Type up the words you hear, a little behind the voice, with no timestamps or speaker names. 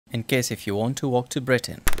in case if you want to walk to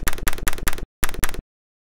Britain.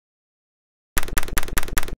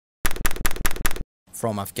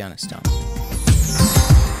 From Afghanistan.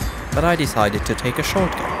 But I decided to take a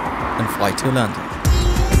shortcut and fly to London.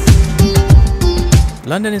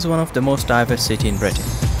 London is one of the most diverse cities in Britain,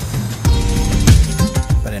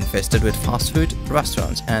 but infested with fast food,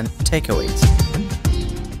 restaurants and takeaways.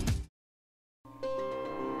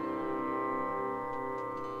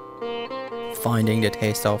 Finding the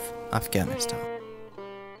taste of Afghanistan.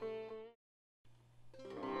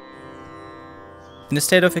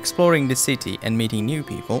 Instead of exploring the city and meeting new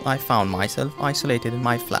people, I found myself isolated in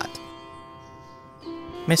my flat,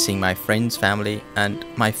 missing my friends, family and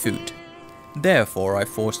my food. Therefore, I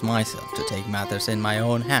forced myself to take matters in my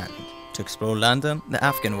own hand to explore London the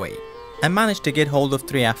Afghan way. I managed to get hold of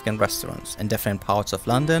 3 Afghan restaurants in different parts of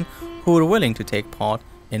London who were willing to take part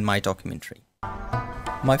in my documentary.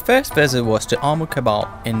 My first visit was to Amu Kebab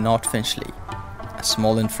in North Finchley, a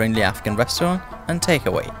small and friendly Afghan restaurant and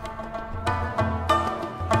takeaway.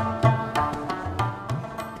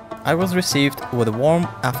 I was received with a warm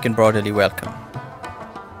Afghan brotherly welcome.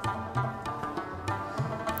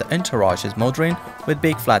 The entourage is modern with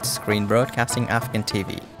big flat screen broadcasting Afghan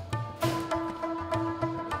TV.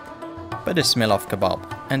 But the smell of kebab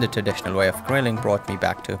and the traditional way of grilling brought me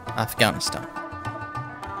back to Afghanistan.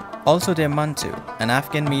 Also their mantu, an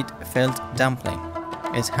Afghan meat-filled dumpling,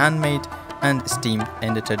 is handmade and steamed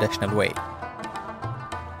in the traditional way.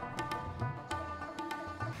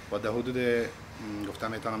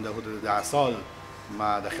 گفتم میتونم در حدود 10 سال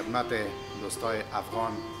ما در خدمت دوستای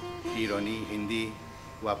افغان، ایرانی، هندی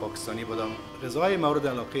و پاکستانی بودم. غذای مورد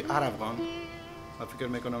علاقه هر افغان من فکر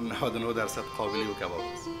میکنم 99% قابلی و کباب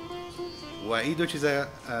است. و این دو چیز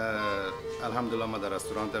الحمدلله ما در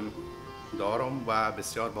رستورانتم دارم و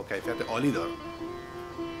بسیار با کیفیت عالی دارم.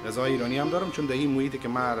 غذای ایرانی هم دارم چون در این محیطی که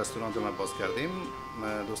ما رستورانت ما باز کردیم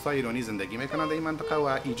دوستای ایرانی زندگی میکنند در این منطقه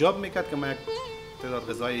و ایجاب میکرد که ما تعداد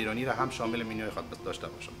غذای ایرانی را هم شامل منوی خود داشته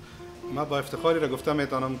باشم. ما با افتخاری را گفتم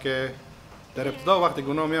میتونم که در ابتدا وقتی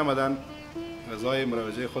اونا می آمدن غذای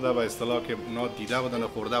مروجه خود به اصطلاح که اونا دیده بودن و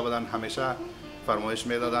خورده بودن همیشه فرمایش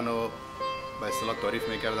میدادن و به اصطلاح تعریف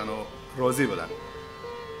میکردن و راضی بودن.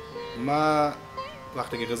 ما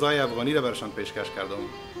وقتی که غذای افغانی را برشان پیشکش کردم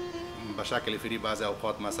به شکل فری بعضی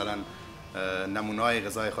اوقات مثلا نمونه‌های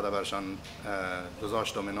غذای خود برشان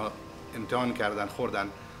گذاشتم اینا امتحان کردن خوردن.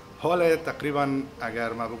 حال تقریبا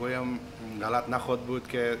اگر ما بگویم غلط نخود بود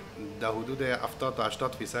که در حدود 70 تا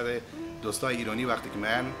 80% دوستای ایرانی وقتی که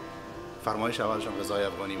میان فرمایش اولشون غذای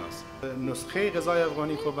افغانی است. نسخه غذای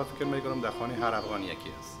افغانی خب فکر میکنم در خانه هر افغانی یکی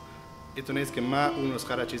است. اینطور نیست که ما اون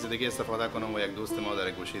نسخه را چیز دیگه استفاده کنم و یک دوست ما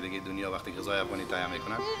در گوشه دیگه دنیا وقتی غذای افغانی تهیه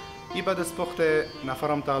میکنن این به دستپخت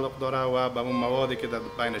نفرم تعلق داره و به اون موادی که در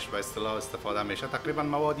بینش به اصطلاح استفاده میشه تقریبا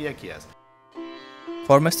مواد یکی است.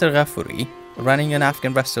 For Mr. Ghafouri, running an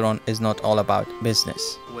Afghan restaurant is not all about business.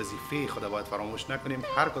 وظیفه خود باید فراموش نکنیم.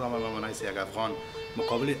 هر کدام ما منایس یک افغان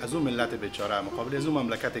مقابل از اون ملت بیچاره، مقابل از اون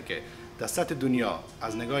مملکتی که در سطح دنیا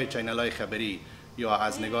از نگاه چینل‌های خبری یا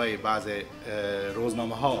از نگاه بعض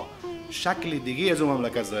روزنامه‌ها شکل دیگه از اون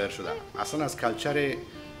مملکت ظاهر شده. اصلا از کلچر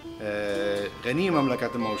غنی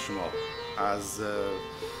مملکت ما و شما، از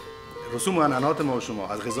رسوم و عنعنات ما و شما،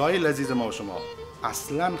 از غذای لذیذ ما و شما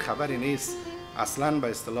اصلا خبری نیست. اصلا به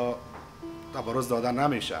اصطلاح تبرز دادن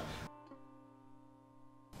نمیشه.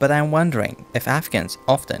 But I'm wondering if Afghans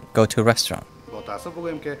often go to restaurant. با تاسف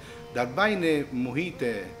بگویم که در بین محیط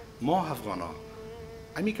ما افغانا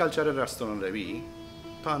امی کلچر رستوران روی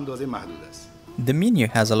تا اندازه محدود است. The menu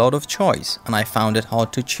has a lot of choice and I found it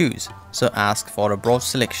hard to choose, so asked for a broad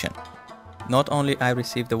selection. Not only I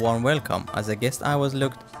received a warm welcome, as a guest I was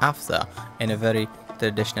looked after in a very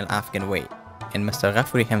traditional Afghan way, and Mr.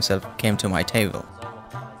 Ghafouri himself came to my table.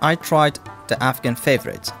 I tried the Afghan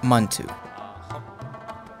favorites, mantu,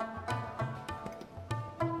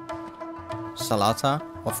 salata,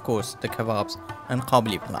 of course the kebabs and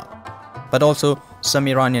qabli pulao, but also some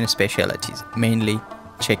Iranian specialities, mainly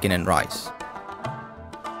chicken and rice.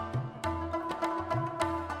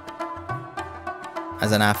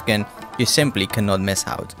 As an Afghan, you simply cannot miss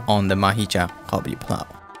out on the mahija qabli pulao.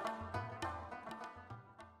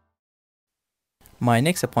 My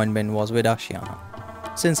next appointment was with Ashiana.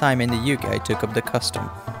 Since I'm in the UK, I took up the custom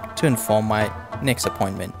to inform my next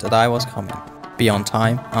appointment that I was coming. Be on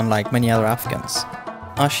time, unlike many other Afghans.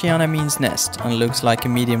 Ashiana means nest and looks like a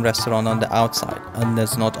medium restaurant on the outside and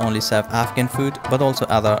does not only serve Afghan food but also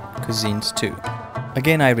other cuisines too.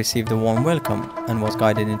 Again, I received a warm welcome and was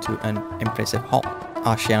guided into an impressive hall.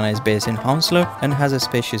 Ashiana is based in Hounslow and has a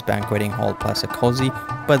spacious banqueting hall plus a cozy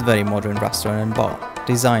but very modern restaurant and bar,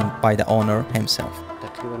 designed by the owner himself.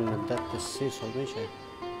 تقریبا مدت 3 سال میشه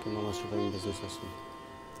که ما مصروف این بزنس هستیم.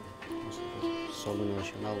 سالن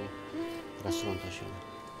آشیانه و رستوران آشیانه.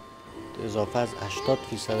 اضافه از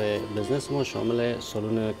 80% بزنس ما شامل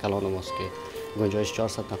سالن کلان ماست که گنجایش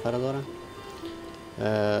 400 نفر داره.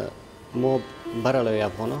 ما بر علاوه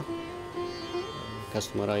افغانا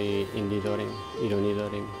کستومرای هندی داریم، ایرانی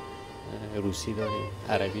داریم، روسی داریم،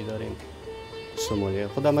 عربی داریم، سومالی.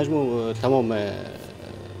 خود مجموع تمام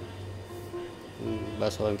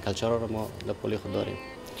بسایم کلچرها رو ما در پولی خود داریم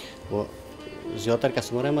و زیادتر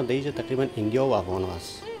کستومرای ما دیگه تقریبا هندیا و افغانا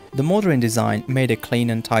هست. The modern design made a clean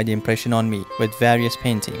and tidy impression on me with various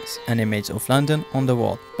paintings and images of London on the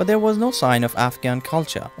wall, but there was no sign of Afghan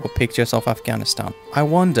culture or pictures of Afghanistan. I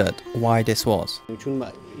wondered why this was. چون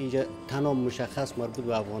اینجا تنها مشخص مربوط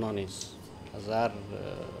به افغانا نیست. از هر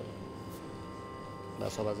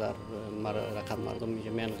رقم مردم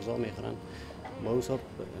اینجا میان غذا میخورن. با اون حساب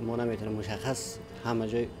ما نمیتونیم مشخص همه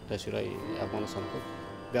جای تصویرهای افغانستان خود.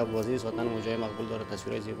 گپ واضحه است وطن ما جای مقبول داره،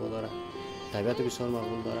 تصویرهای زیبا داره. طبیعت بسیار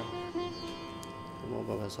مقبول داره. ما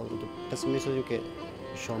با حساب دو قسم میسازیم که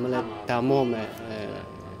شامل تمام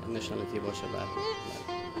نشنالیتی باشه.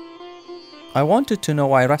 I wanted to know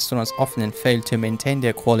why restaurants often fail to maintain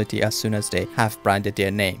their quality as soon as they have branded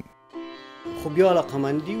their name. خب یا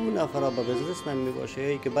علاقمندی اون نفرها به بزنس نمی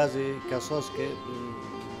باشه که بعضی کساس که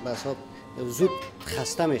بسا زود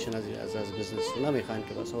خسته میشن از بزنس نمیخوان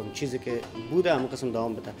که بسا چیزی که بوده همون قسم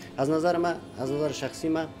دوام بده. از نظر شخصی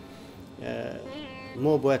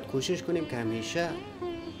ما باید کوشش کنیم که همیشه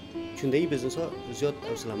چون در این بزنس ها زیاد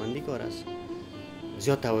حوصله‌مندی کار است،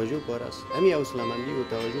 زیاد توجه کار است. همین حوصله‌مندی و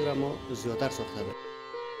توجه را ما زیادتر ساخته بریم.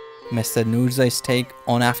 Mr. Nurzai's take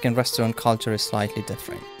on Afghan restaurant culture is slightly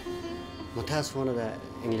different. متاسفانه در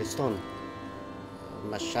انگلستان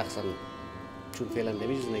من شخصا چون فعلا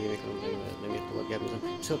نمی‌جز زندگی میکنم ارتباط گپ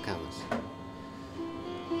میزنم بسیار کم است.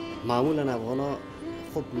 معمولا افغانا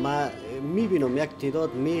خب ما میبینم یک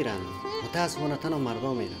تعداد میرن متاسفانه تنها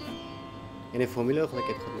مردم میرن یعنی فامیلای خود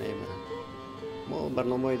که خود نمیرن. ما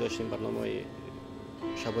برنامه‌ای داشتیم، برنامه‌ای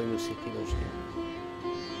شبای موسیقی داشتیم.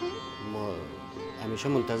 ما همیشه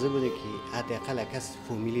منتظر بودیم که حداقل کس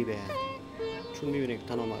فامیلی بیاد چون میبینیم که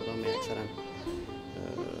تنها مردم اکثرا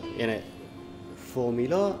یعنی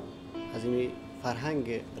فامیلا از این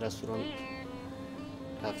فرهنگ رستوران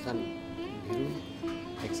رفتن بیرون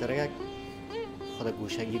اکثرا خود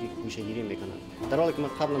گوشه‌گیری میکنن. در حالی که من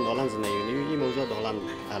قبلا دالان زندگی می‌کردم این موضوع دالان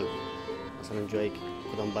حل مثلا جایی که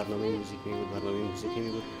کدام برنامه موسیقی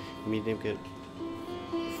میبود میدیدیم که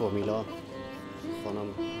فامیلا خانم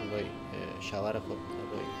برای شوهر خود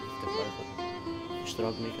برای دختر خود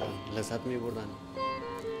اشتراک میکردن، لذت میبردن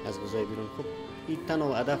از غذای بیرون. خب این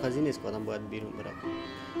تنها هدف از این نیست که آدم باید بیرون بره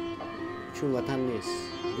چون وطن نیست،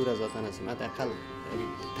 دور از وطن هستیم. حداقل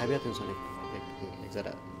طبیعت انسان یک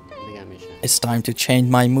ذره دیگه میشه. It's time to change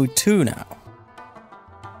my mood too now.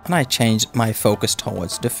 And I changed my focus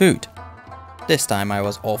towards the food. This time I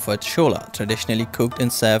was offered shola, traditionally cooked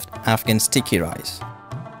and served Afghan sticky rice.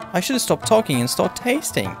 I should stop talking and start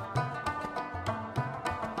tasting.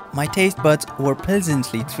 My taste buds were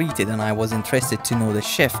pleasantly treated and I was interested to know the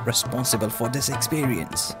chef responsible for this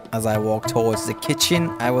experience. As I walked towards the kitchen,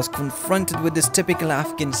 I was confronted with this typical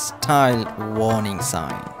Afghan style warning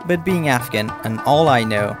sign. But being Afghan and all I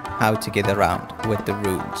know how to get around with the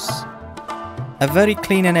rules. A very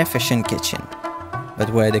clean and efficient kitchen, but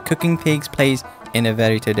where the cooking takes place in a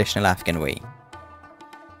very traditional Afghan way.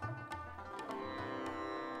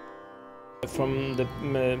 From the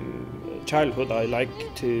childhood, I like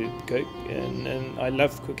to cook, and I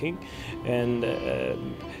love cooking, and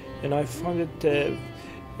I found it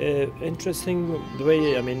interesting the way.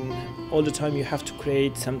 I mean, all the time you have to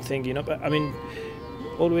create something, you know. But I mean,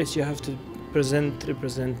 always you have to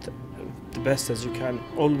represent the best as you can.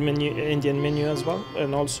 All Indian menu as well, and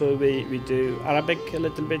also we do Arabic, a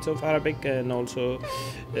little bit of Arabic, and also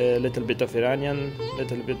a little bit of Iranian,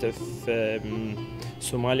 little bit of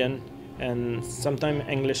Somalian, and sometimes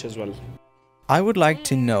English as well. I would like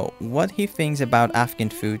to know what he thinks about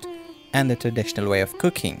Afghan food and the traditional way of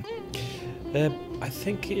cooking. I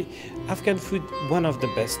think Afghan food one of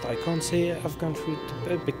the best. I can't say Afghan food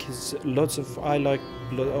because lots of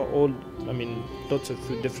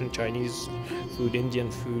food, different Chinese food, Indian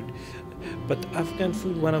food, but Afghan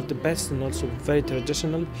food one of the best and also very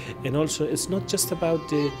traditional. And also it's not just about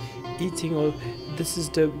the eating, or this is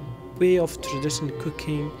the way of traditional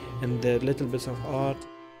cooking and the little bits of art.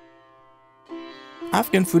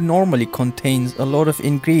 Afghan food normally contains a lot of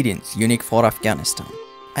ingredients unique for Afghanistan.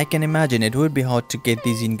 I can imagine it would be hard to get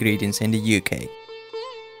these ingredients in the UK.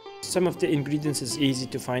 Some of the ingredients is easy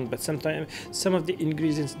to find, but sometimes some of the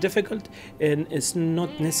ingredients difficult, and it's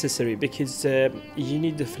not necessary because you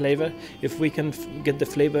need the flavor. If we can get the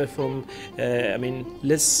flavor from,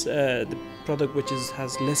 less the product which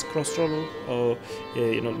has less cholesterol or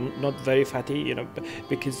not very fatty,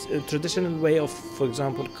 because a traditional way of, for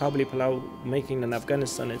example, kabuli palau making in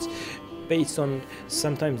Afghanistan, it's based on,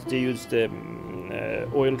 sometimes they use the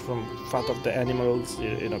oil from fat of the animals,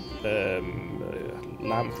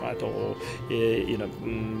 lamb fat, or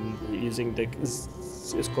using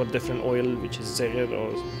it's called different oil which is zagher,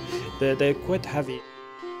 or they're quite heavy.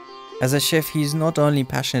 As a chef, he's not only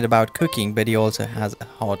passionate about cooking, but he also has a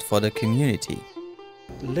heart for the community.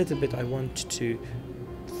 A little bit I want to,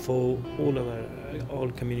 for all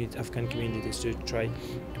community, Afghan communities, to try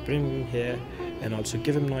to bring him here and also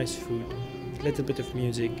give him nice food, a little bit of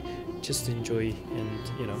music, just enjoy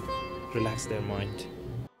and relax their mind.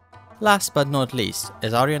 Last but not least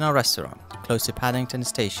is Ariana Restaurant, close to Paddington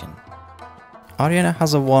Station. Ariana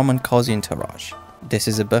has a warm and cozy entourage. This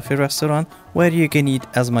is a buffet restaurant where you can eat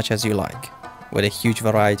as much as you like, with a huge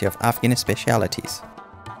variety of Afghan specialities.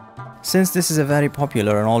 Since this is a very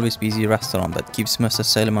popular and always busy restaurant that keeps Mr.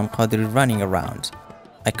 Suleiman Qadri running around,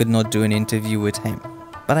 I could not do an interview with him,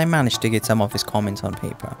 but I managed to get some of his comments on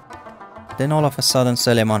paper. Then all of a sudden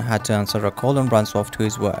Suleiman had to answer a call and runs off to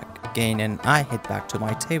his work again, and I head back to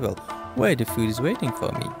my table where the food is waiting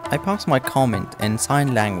for me. I pass my comment in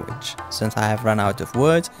sign language since I have run out of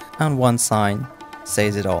words and one sign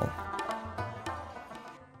says it all.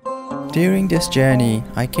 During this journey,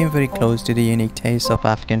 I came very close to the unique taste of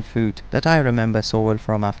Afghan food that I remember so well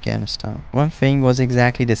from Afghanistan. One thing was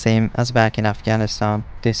exactly the same as back in Afghanistan.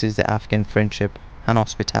 This is the Afghan friendship and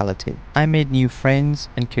hospitality. I made new friends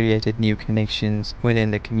and created new connections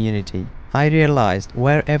within the community. I realized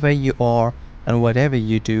wherever you are and whatever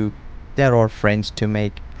you do, there are friends to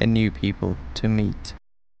make and new people to meet.